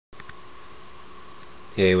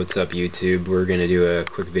Hey, what's up YouTube? We're going to do a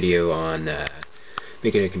quick video on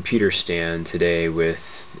making a computer stand today with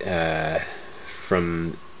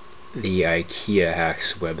from the IKEA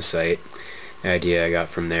Hacks website. Idea I got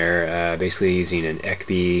from there, basically using an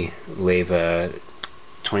Ekby Laiva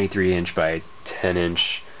 23-inch by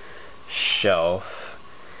 10-inch shelf,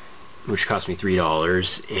 which cost me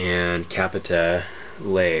 $3, and Capita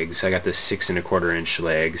Legs. I got the 6 1/4-inch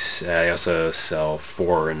legs. I also sell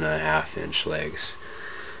 4 1/2-inch legs.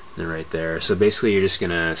 They're right there. So basically you're just going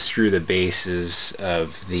to screw the bases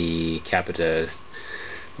of the Capita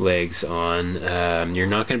legs on. You're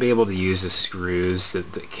not going to be able to use the screws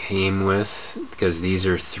that came with, because these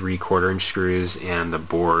are 3/4-inch screws and the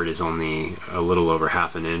board is only a little over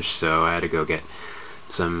 1/2 inch, so I had to go get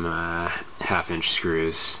some 1/2-inch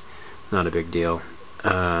screws. Not a big deal.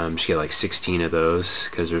 Just get like 16 of those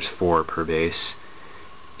because there's 4 per base.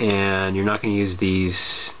 And you're not going to use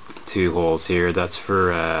these 2 holes here. That's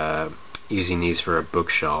for using these for a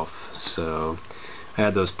bookshelf. So I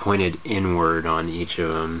had those pointed inward on each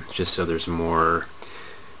of them, just so there's more,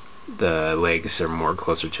 the legs are more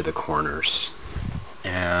closer to the corners.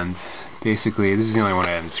 And basically this is the only one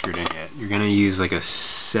I haven't screwed in yet. You're going to use like a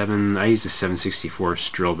I used a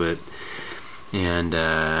 7/64 drill bit, and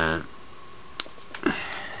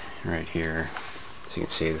right here, so you can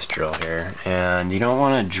see this drill here, and you don't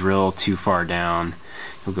want to drill too far down.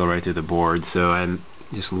 It'll go right through the board. So I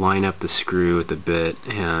just line up the screw with the bit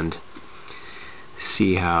and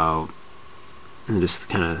see how, and just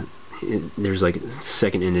kind of, there's like a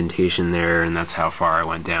second indentation there, and that's how far I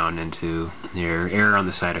went down into there. Err on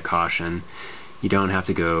the side of caution. You don't have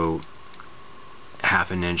to go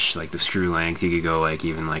 1/2 inch like the screw length. You could go like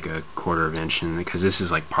even like a 1/4 inch, and because this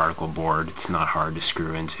is like particle board, it's not hard to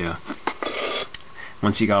screw into.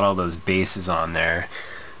 Once you got all those bases on there,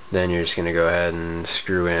 then you're just going to go ahead and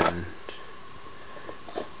screw in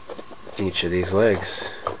each of these legs.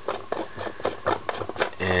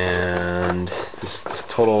 And the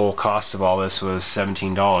total cost of all this was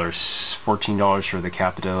 $17. $14 for the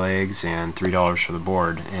Capita legs and $3 for the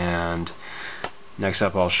board. And next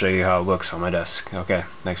up I'll show you how it looks on my desk. Okay,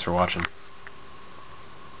 thanks for watching.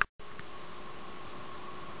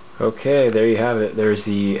 Okay, there you have it. There's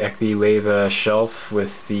the Ekby Laiva Shelf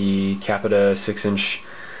with the Capita 6-inch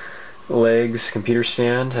legs computer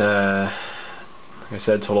stand. Like I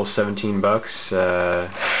said, total $17.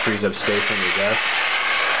 Frees up space on your desk.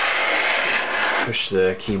 Push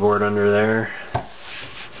the keyboard under there.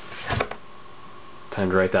 Time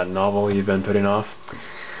to write that novel you've been putting off.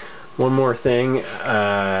 One more thing,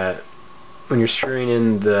 when you're screwing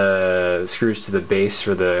in the screws to the base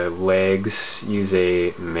for the legs, use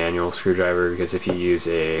a manual screwdriver, because if you use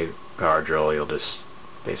a power drill, you'll just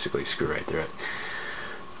basically screw right through it.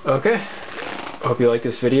 Okay, hope you like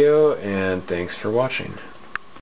this video, and thanks for watching.